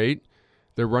not great.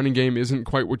 Their running game isn't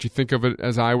quite what you think of it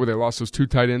as Iowa. They lost those 2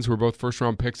 tight ends who were both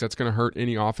first-round picks. That's going to hurt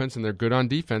any offense, and they're good on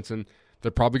defense, and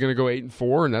they're probably going to go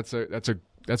 8-4, and that's a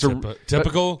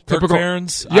typical Kirk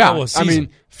Ferentz Iowa season. I mean,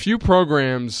 few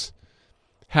programs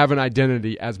have an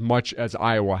identity as much as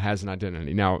Iowa has an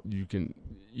identity. Now, you can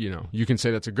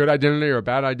say that's a good identity or a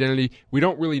bad identity. We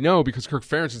don't really know because Kirk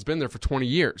Ferentz has been there for 20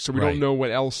 years, so we don't know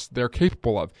what else they're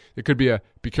capable of. It could be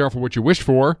be careful what you wish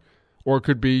for, or it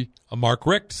could be a Mark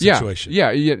Richt situation.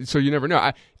 Yeah. So you never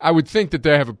know. I would think that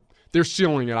their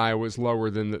ceiling at Iowa is lower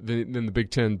than the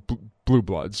Big Ten Blue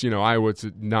Bloods. Iowa's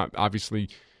not obviously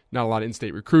not a lot of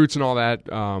in-state recruits and all that,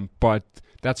 but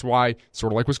that's why,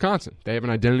 sort of like Wisconsin, they have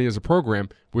an identity as a program.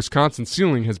 Wisconsin's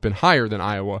ceiling has been higher than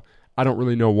Iowa. I don't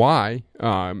really know why.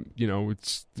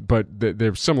 But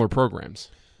they're similar programs.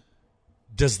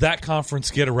 Does that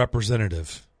conference get a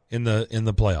representative in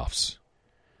the playoffs?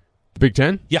 The Big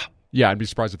Ten? Yeah, I'd be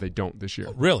surprised if they don't this year.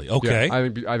 Really? Okay. Yeah,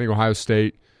 I think Ohio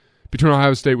State, between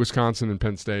Ohio State, Wisconsin, and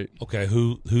Penn State. Okay,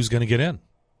 who's going to get in?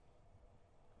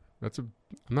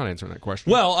 I'm not answering that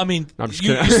question. Well, I mean, I'm just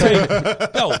you kidding. say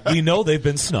no. We know they've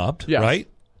been snubbed, yes. right?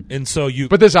 And so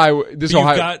but this Ohio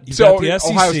got the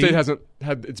SEC. Ohio State hasn't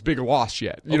had its big loss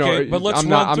yet. But let's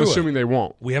I'm assuming they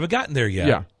won't. We haven't gotten there yet.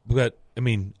 Yeah. But I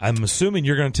mean, I'm assuming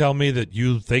you're going to tell me that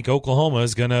you think Oklahoma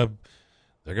is they're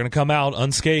going to come out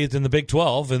unscathed in the Big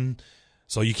 12, and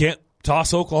so you can't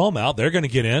toss Oklahoma out. They're going to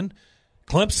get in.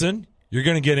 Clemson, you're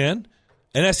going to get in.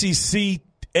 An SEC,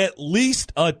 at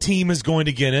least a team is going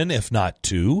to get in, if not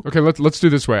two. Okay, let's do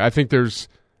this way. I think there's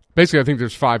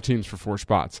 5 teams for 4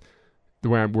 spots. The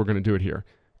way we're going to do it here,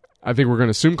 I think we're going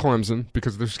to assume Clemson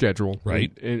because of their schedule,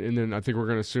 right? And then I think we're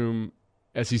going to assume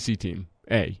SEC team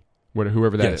A,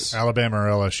 whoever that is, Alabama or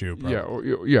LSU, probably.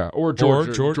 or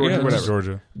Georgia, whatever,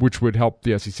 Georgia, which would help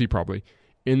the SEC probably.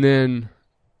 And then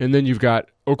you've got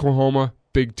Oklahoma,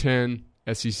 Big Ten,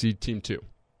 SEC team 2.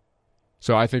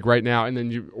 So I think right now, and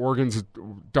then Oregon's a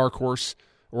dark horse.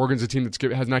 Oregon's a team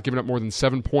has not given up more than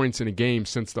 7 points in a game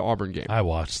since the Auburn game. I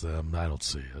watched them. I don't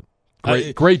see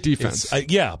it. Great defense.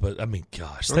 But I mean,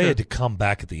 gosh, they had to come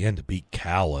back at the end to beat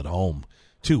Cal at home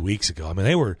 2 weeks ago. I mean,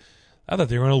 I thought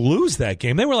they were going to lose that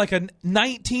game. They were like a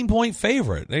 19-point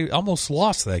favorite. They almost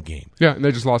lost that game. Yeah, and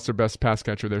they just lost their best pass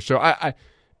catcher there. So I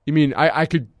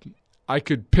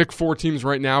could pick 4 teams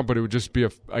right now, but it would just be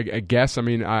a guess. I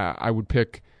mean, I would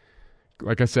pick,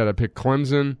 like I said, I'd pick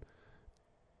Clemson,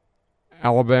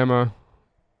 Alabama,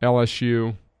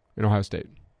 LSU, and Ohio State.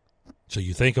 So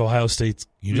you think Ohio State's?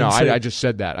 I just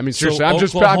said that. I mean, seriously, I'm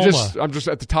just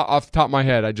at the top off the top of my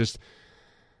head.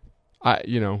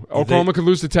 Oklahoma could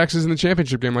lose to Texas in the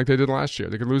championship game like they did last year.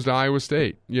 They could lose to Iowa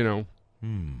State.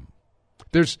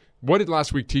 There's what did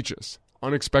last week teach us?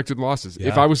 Unexpected losses.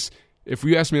 Yeah. If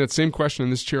you asked me that same question in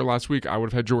this chair last week, I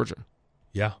would have had Georgia.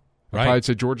 Yeah. Right. I'd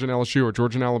say Georgia and LSU or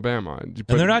Georgia and Alabama. And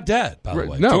they're not dead, by the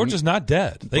way. No, Georgia's not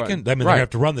dead. They have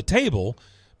to run the table,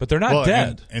 but they're not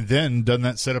dead. And then doesn't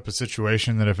that set up a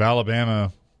situation that if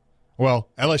LSU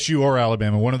or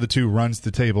Alabama, one of the two runs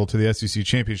the table to the SEC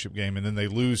championship game, and then they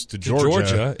lose to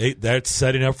Georgia, that's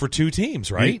setting up for 2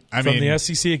 teams, right? From the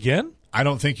SEC again? I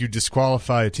don't think you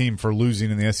disqualify a team for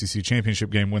losing in the SEC championship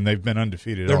game when they've been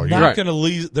undefeated all year. They're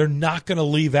not going to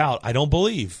leave out, I don't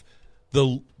believe,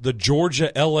 the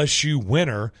Georgia LSU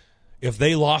winner. If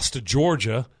they lost to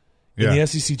Georgia in the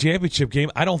SEC championship game,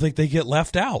 I don't think they get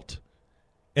left out.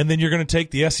 And then you're going to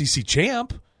take the SEC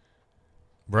champ.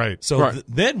 Right. So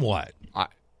then what?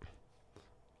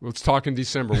 Let's talk in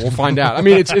December. We'll find out. I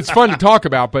mean, it's fun to talk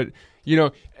about, but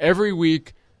every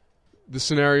week the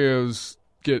scenarios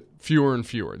get fewer and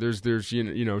fewer. There's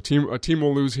a team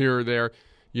will lose here or there.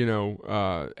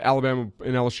 Alabama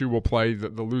and LSU will play.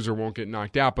 The loser won't get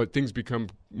knocked out, but things become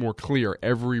more clear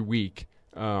every week.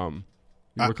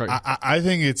 I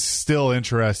think it's still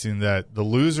interesting that the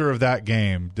loser of that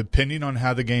game, depending on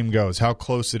how the game goes, how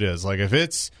close it is, like if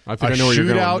it's a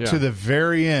shootout to the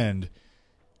very end,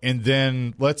 and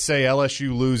then let's say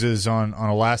LSU loses on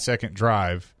a last-second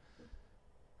drive,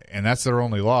 and that's their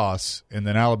only loss, and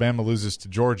then Alabama loses to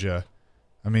Georgia,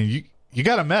 I mean, you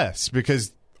got a mess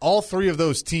because all 3 of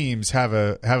those teams have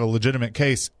a legitimate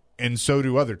case, and so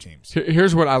do other teams.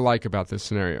 Here's what I like about this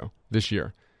scenario this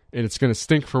year, and it's going to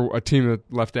stink for a team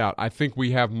that left out. I think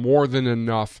we have more than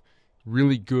enough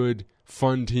really good,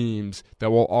 fun teams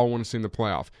that will all want to see in the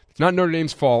playoff. It's not Notre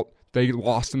Dame's fault. They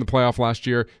lost in the playoff last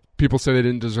year. People say they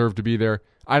didn't deserve to be there.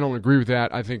 I don't agree with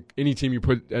that. I think any team you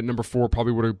put at number 4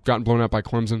 probably would have gotten blown out by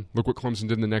Clemson. Look what Clemson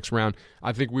did in the next round.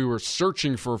 I think we were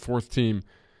searching for a 4th team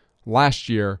last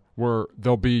year where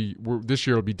this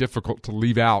year it'll be difficult to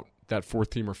leave out that 4th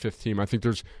team or 5th team. I think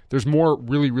there's more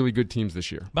really, really good teams this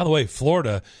year. By the way,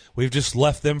 Florida, we've just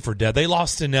left them for dead. They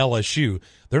lost in LSU.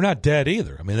 They're not dead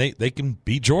either. I mean, they can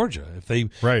beat Georgia. If they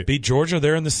beat Georgia,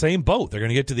 they're in the same boat. They're going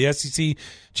to get to the SEC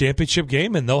championship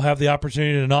game, and they'll have the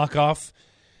opportunity to knock off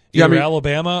either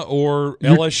Alabama or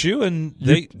LSU, and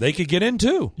they could get in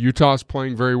too. Utah's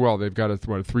playing very well. They've got a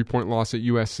 3-point loss at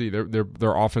USC.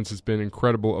 Their offense has been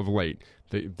incredible of late.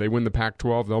 They win the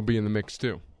Pac-12, they'll be in the mix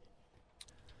too.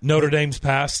 Notre Dame's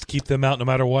past keep them out no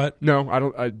matter what? No, I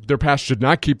don't. Their past should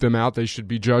not keep them out. They should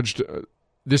be judged.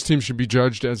 This team should be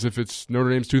judged as if it's Notre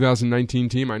Dame's 2019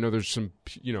 team. I know there's some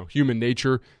human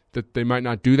nature that they might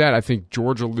not do that. I think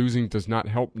Georgia losing does not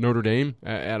help Notre Dame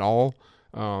at all.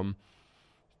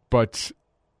 But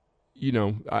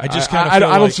I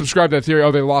don't subscribe to that theory.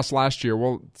 Oh, they lost last year.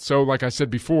 Well, so like I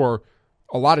said before,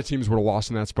 a lot of teams would have lost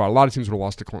in that spot. A lot of teams would have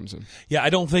lost to Clemson. Yeah, I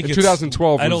don't think it's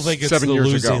 2012. I don't think it's 7 the years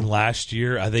losing ago. Last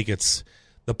year. I think it's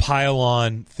the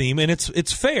pile-on theme, and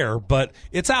it's fair, but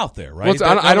it's out there, right?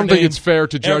 Well, I don't think it's fair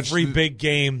to judge every big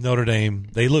game. Notre Dame,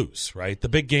 they lose, right? The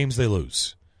big games they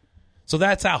lose, so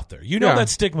that's out there. That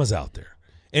stigma's out there,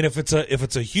 and if it's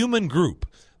a human group,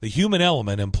 the human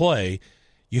element in play,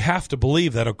 you have to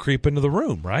believe that'll creep into the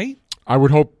room, right? I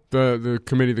would hope the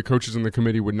committee, the coaches in the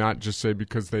committee, would not just say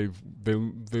because they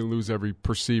lose every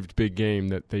perceived big game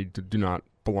that they do not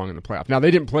belong in the playoff. Now,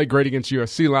 they didn't play great against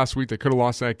USC last week. They could have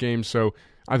lost that game, so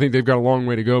I think they've got a long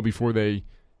way to go before we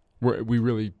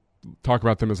really talk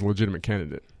about them as a legitimate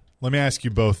candidate. Let me ask you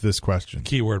both this question.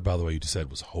 Key word, by the way, you just said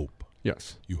was hope.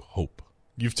 Yes. You hope.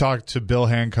 You've talked to Bill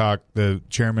Hancock, the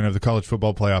chairman of the College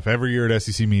Football Playoff, every year at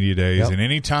SEC Media Days, Yep. and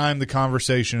any time the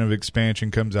conversation of expansion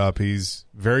comes up, he's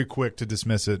very quick to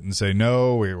dismiss it and say,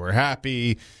 no, we're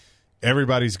happy,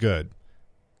 everybody's good.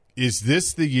 Is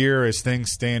this the year, as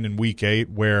things stand in Week 8,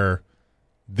 where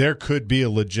there could be a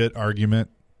legit argument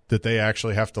that they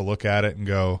actually have to look at it and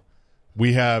go,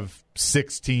 we have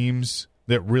 6 teams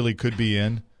that really could be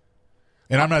in?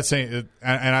 And I'm not saying,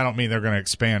 and I don't mean they're going to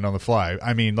expand on the fly.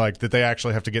 I mean, like, that they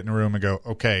actually have to get in a room and go,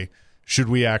 okay, should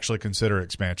we actually consider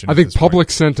expansion? I think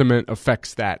public sentiment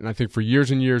affects that. And I think for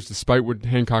years and years, despite what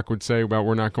Hancock would say about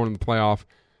we're not going to the playoff,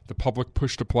 the public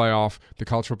pushed a playoff, the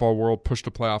college football world pushed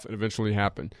a playoff, and eventually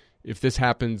happened. If this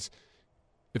happens,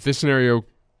 if this scenario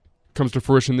comes to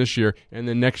fruition this year, and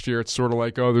then next year it's sort of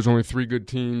like, oh, there's only 3 good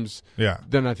teams,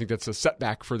 then I think that's a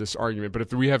setback for this argument. But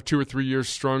if we have 2 or 3 years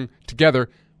strung together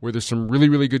where there's some really,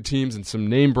 really good teams and some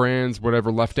name brands,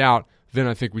 whatever, left out, then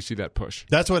I think we see that push.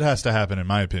 That's what has to happen, in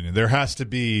my opinion. There has to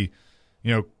be,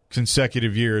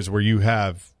 consecutive years where you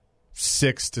have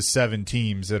 6 to 7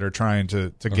 teams that are trying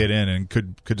to get in and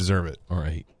could deserve it. Or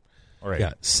 8. Or 8.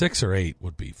 Yeah, 6 or 8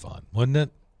 would be fun, wouldn't it?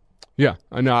 Yeah,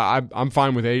 I know. I'm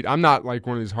fine with 8. I'm not like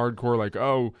one of these hardcore, like,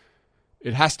 oh,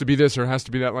 it has to be this or it has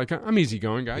to be that. Like, I'm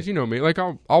easygoing, guys. You know me. Like,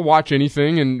 I'll watch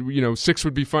anything, and 6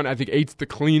 would be fun. I think 8's the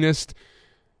cleanest.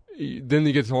 Then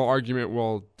you get to the whole argument.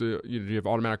 Well, do you have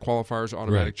automatic qualifiers,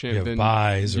 automatic champ? You have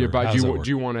buys. Do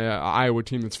you want an Iowa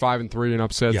team that's 5-3 and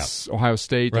upsets Ohio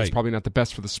State? That's probably not the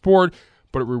best for the sport,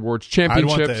 but it rewards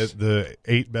championships. I'd want the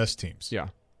 8 best teams. Yeah.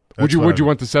 Would you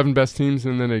want the 7 best teams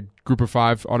and then a group of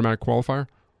 5 automatic qualifier?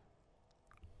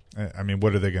 I mean,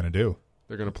 what are they going to do?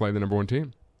 They're going to play the number 1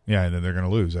 team. Yeah, and then they're going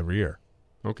to lose every year.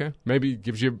 Okay, maybe it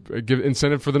gives you a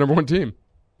incentive for the number 1 team.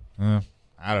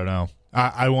 I don't know.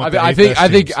 I want. I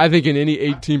think in any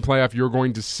 8-team playoff, you're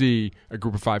going to see a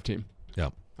group of 5 team. Yeah,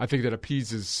 I think that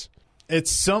appeases. At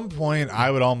some point, I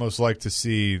would almost like to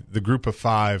see the group of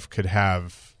 5 could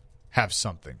have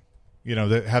something,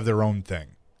 that have their own thing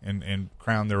and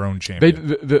crown their own champion.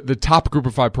 The top group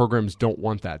of 5 programs don't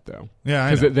want that though. Yeah,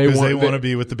 I know. They want to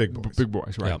be with the big boys. Big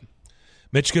boys, right? Yeah.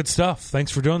 Mitch, good stuff.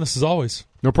 Thanks for doing this as always.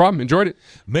 No problem. Enjoyed it.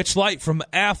 Mitch Light from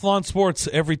Athlon Sports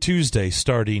every Tuesday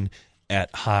starting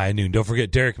at high noon. Don't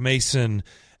forget Derek Mason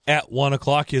at 1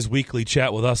 o'clock, his weekly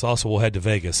chat with us. Also, we'll head to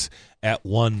Vegas at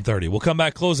 1:30. We'll come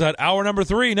back, close out hour number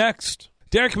 3 next.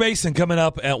 Derek Mason coming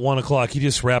up at 1 o'clock. He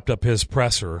just wrapped up his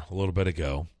presser a little bit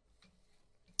ago.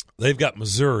 They've got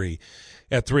Missouri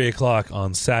at 3 o'clock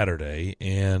on Saturday,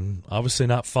 and obviously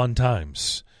not fun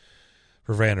times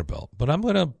for Vanderbilt. But I'm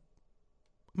gonna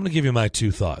give you my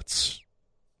 2 thoughts,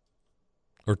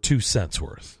 or 2 cents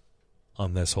worth,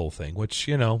 on this whole thing, which,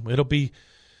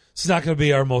 this is not going to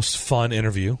be our most fun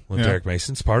interview with Derek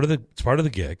Mason. It's part of the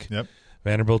gig. Yep.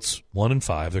 Vanderbilt's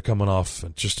 1-5. They're coming off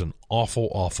just an awful,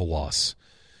 awful loss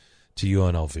to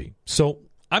UNLV. So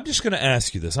I'm just going to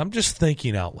ask you this. I'm just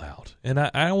thinking out loud, and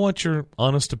I want your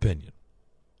honest opinion.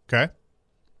 Okay.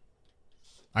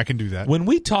 I can do that. When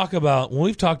we've talked about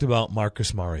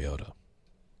Marcus Mariota,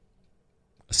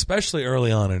 especially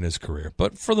early on in his career,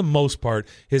 but for the most part,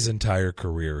 his entire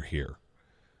career here,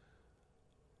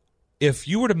 if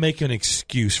you were to make an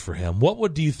excuse for him,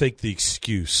 what do you think the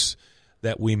excuse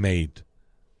that we made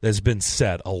that's been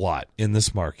said a lot in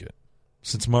this market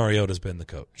since Mariota's been the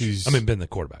coach? Been the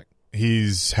quarterback.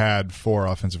 He's had 4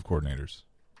 offensive coordinators,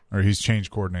 or he's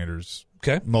changed coordinators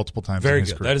multiple times in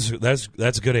his career.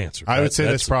 That's a good answer. I would say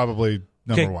that's probably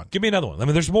number 1. Give me another one. I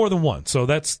mean, there's more than one, so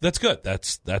that's good.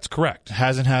 That's correct.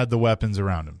 Hasn't had the weapons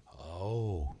around him.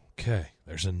 Oh, okay.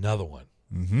 There's another one.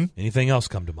 Mm-hmm. Anything else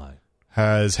come to mind?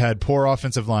 Has had poor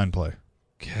offensive line play.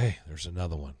 Okay, there's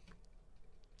another one.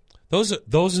 Those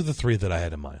are the 3 that I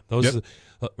had in mind.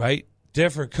 Right?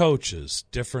 Different coaches,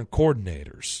 different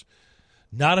coordinators,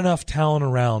 not enough talent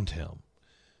around him.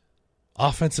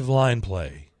 Offensive line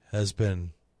play has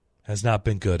not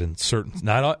been good in certain,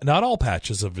 not all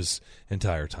patches of his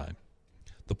entire time.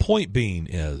 The point being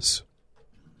is,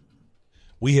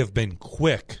 we have been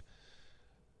quick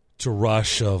to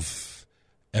rush of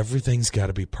everything's got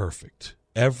to be perfect.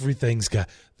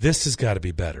 This has got to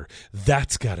be better.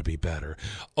 That's got to be better.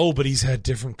 Oh, but he's had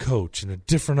different coach and a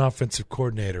different offensive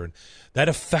coordinator, and that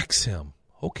affects him.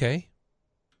 Okay.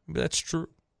 That's true.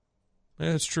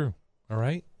 Yeah, that's true. All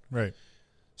right? Right.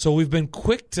 So we've been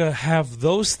quick to have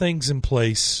those things in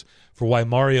place for why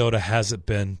Mariota hasn't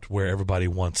been where everybody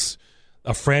wants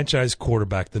a franchise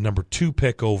quarterback, the number 2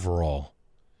 pick overall.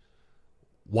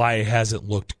 Why it hasn't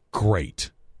looked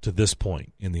great to this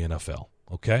point in the NFL,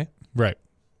 okay? Right.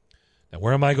 Now,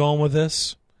 where am I going with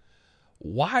this?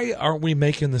 Why aren't we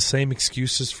making the same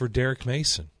excuses for Derek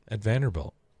Mason at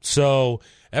Vanderbilt? So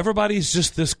everybody's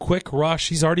just this quick rush.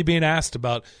 He's already being asked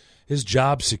about his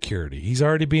job security. He's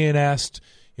already being asked,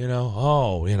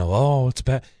 it's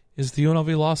bad. Is the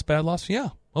UNLV loss bad loss? Yeah,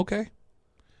 okay.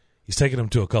 He's taking them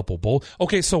to a couple bowl.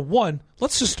 Okay, so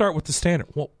let's just start with the standard.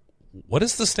 Well, what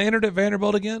is the standard at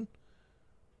Vanderbilt again?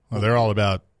 Well, they're all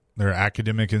about their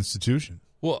academic institution.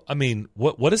 Well, I mean,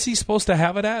 what is he supposed to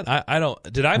have it at? I don't.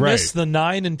 Did I miss the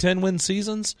 9 and 10 win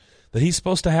seasons that he's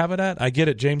supposed to have it at? I get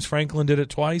it. James Franklin did it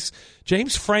twice.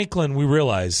 James Franklin, we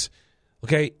realize,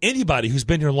 okay, anybody who's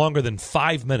been here longer than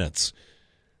 5 minutes,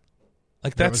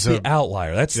 like that's the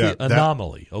outlier. That's the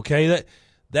anomaly. Okay,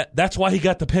 that's why he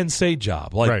got the Penn State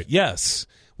job. Like, yes,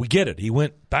 we get it. He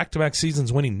went back-to-back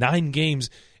seasons, winning 9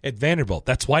 games at Vanderbilt.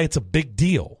 That's why it's a big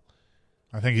deal.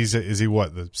 I think is he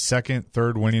what, the second,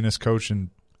 third winningest coach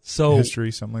in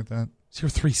history, something like that? It's your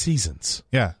 3 seasons.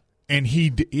 Yeah, and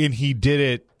he did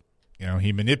it.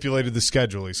 He manipulated the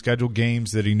schedule. He scheduled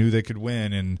games that he knew they could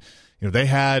win, and they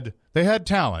had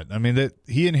talent. I mean, that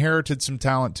he inherited some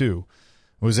talent too.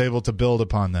 Was able to build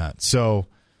upon that. So,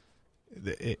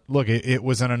 it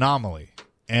was an anomaly.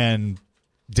 And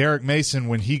Derek Mason,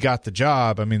 when he got the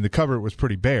job, I mean, the cupboard was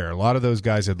pretty bare. A lot of those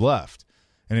guys had left.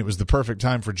 And it was the perfect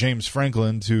time for James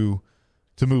Franklin to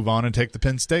move on and take the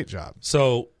Penn State job.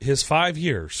 So his 5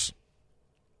 years,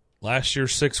 last year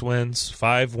 6 wins,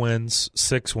 5 wins,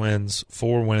 6 wins,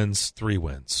 4 wins, 3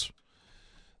 wins.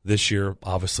 This year,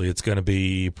 obviously, it's going to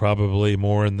be probably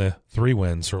more in the 3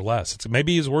 wins or less. It's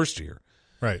maybe his worst year.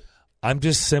 Right. I'm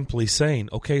just simply saying,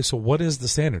 okay, so what is the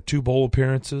standard? 2 bowl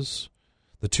appearances?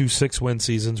 The 2 6-win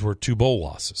seasons were 2 bowl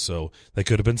losses, so they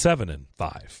could have been 7 and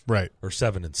 5, right, or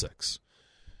 7 and 6.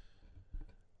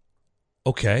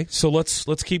 Okay, so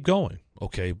let's keep going.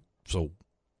 Okay, so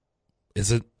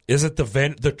is it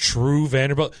the true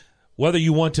Vanderbilt? Whether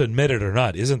you want to admit it or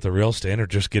not, isn't the real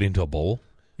standard just getting to a bowl?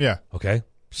 Yeah. Okay,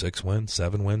 6 wins,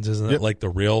 7 wins, isn't it like the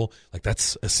real? Like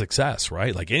that's a success,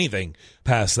 right? Like anything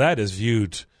past that is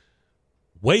viewed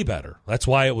way better. That's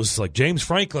why it was like James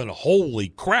Franklin. Holy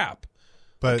crap!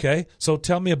 But, okay, so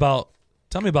tell me about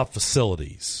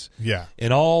facilities. Yeah,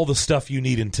 and all the stuff you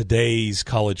need in today's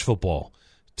college football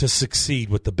to succeed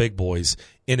with the big boys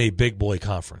in a big boy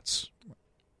conference.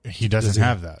 He doesn't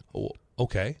have that.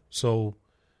 Okay, so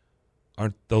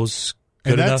aren't those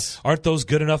good enough? Aren't those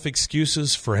good enough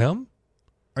excuses for him?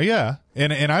 Yeah,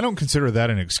 and I don't consider that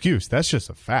an excuse. That's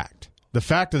just a fact. The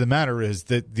fact of the matter is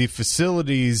that the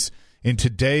facilities in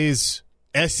today's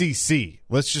SEC,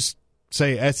 let's just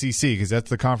say SEC because that's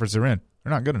the conference they're in,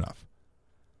 they're not good enough.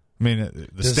 I mean,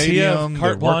 the Does stadium, he have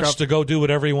carte blanche to go do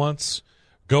whatever he wants?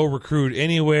 Go recruit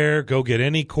anywhere. Go get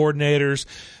any coordinators.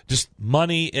 Just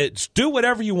money. Do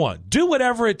whatever you want. Do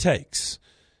whatever it takes.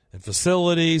 And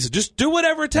facilities. Just do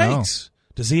whatever it takes.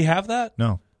 No. Does he have that?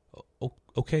 No.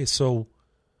 Okay, so,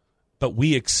 but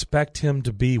we expect him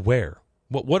to be where?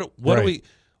 What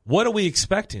are we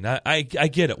expecting? I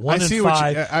get it. 1 and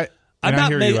 5.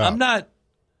 I'm not.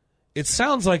 It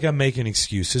sounds like I'm making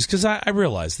excuses because I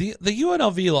realize the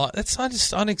UNLV law, that's not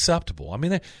just unacceptable. I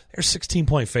mean, they're a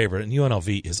 16-point favorite, and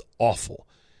UNLV is awful.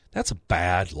 That's a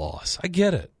bad loss. I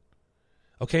get it.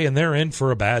 Okay, and they're in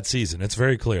for a bad season. It's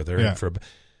very clear they're in for a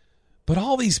but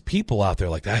all these people out there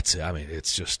like that's it. I mean,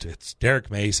 it's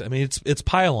Derek Mason. I mean, it's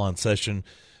pile-on session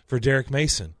for Derek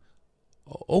Mason.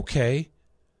 Okay,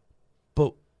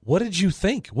 but what did you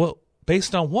think? Well,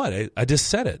 based on what? I just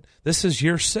said it. This is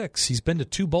year 6. He's been to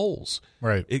 2 bowls.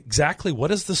 Right. Exactly.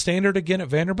 What is the standard again at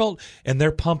Vanderbilt? And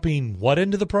they're pumping what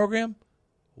into the program?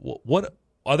 What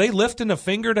are they lifting a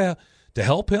finger to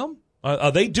help him?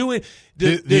 Are they doing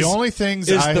the only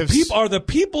things are the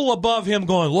people above him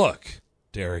going, look,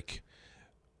 Derek,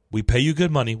 we pay you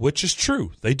good money, which is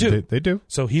true. They do. They do.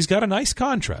 So he's got a nice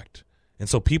contract. And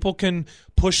so people can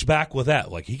push back with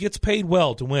that. Like he gets paid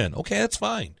well to win. Okay, that's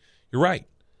fine. You're right.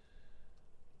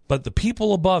 But the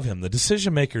people above him, the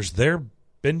decision makers, they're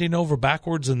bending over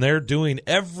backwards and they're doing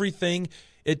everything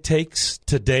it takes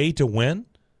today to win.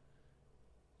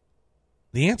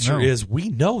 The answer is we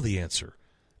know the answer.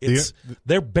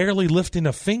 They're barely lifting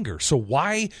a finger. So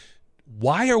why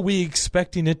are we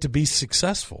expecting it to be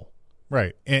successful?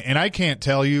 Right. And I can't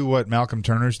tell you what Malcolm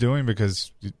Turner's doing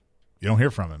because you don't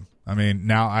hear from him. I mean,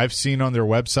 now I've seen on their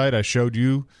website, I showed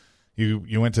you.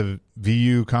 You went to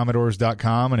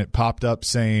vucommodores.com and it popped up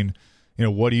saying,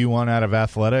 what do you want out of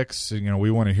athletics? We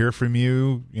want to hear from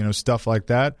you, stuff like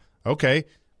that. Okay.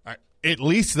 At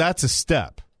least that's a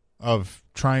step of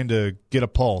trying to get a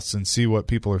pulse and see what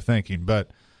people are thinking.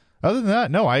 But other than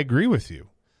that, no, I agree with you.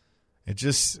 It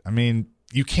just,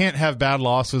 you can't have bad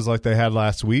losses like they had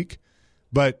last week.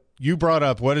 But you brought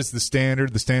up, what is the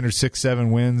standard? The standard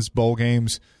 6-7 wins, bowl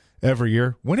games every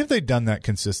year. When have they done that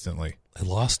consistently? They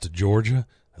lost to Georgia.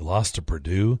 They lost to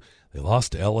Purdue. They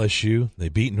lost to LSU. They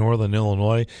beat Northern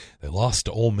Illinois. They lost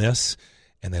to Ole Miss.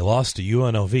 And they lost to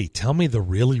UNLV. Tell me the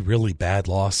really, really bad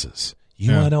losses.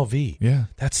 UNLV. Yeah.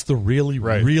 That's the really,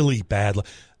 really bad.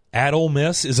 At Ole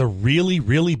Miss is a really,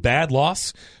 really bad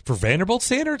loss for Vanderbilt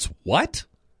standards? What?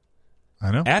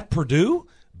 I know. At Purdue,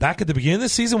 back at the beginning of the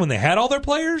season when they had all their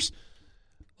players?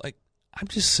 I'm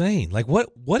just saying,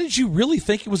 what did you really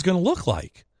think it was going to look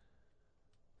like?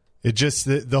 It just,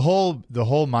 the whole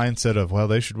mindset of, well,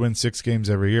 they should win 6 games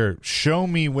every year. Show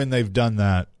me when they've done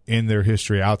that in their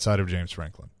history outside of James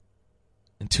Franklin.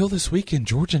 Until this weekend,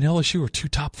 Georgia and LSU are 2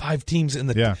 top 5 teams in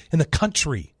the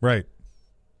country. Right.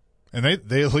 And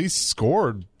they at least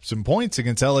scored some points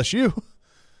against LSU.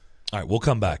 All right, we'll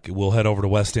come back. We'll head over to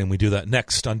West End. We do that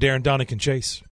next on Darren, Donick, and Chase.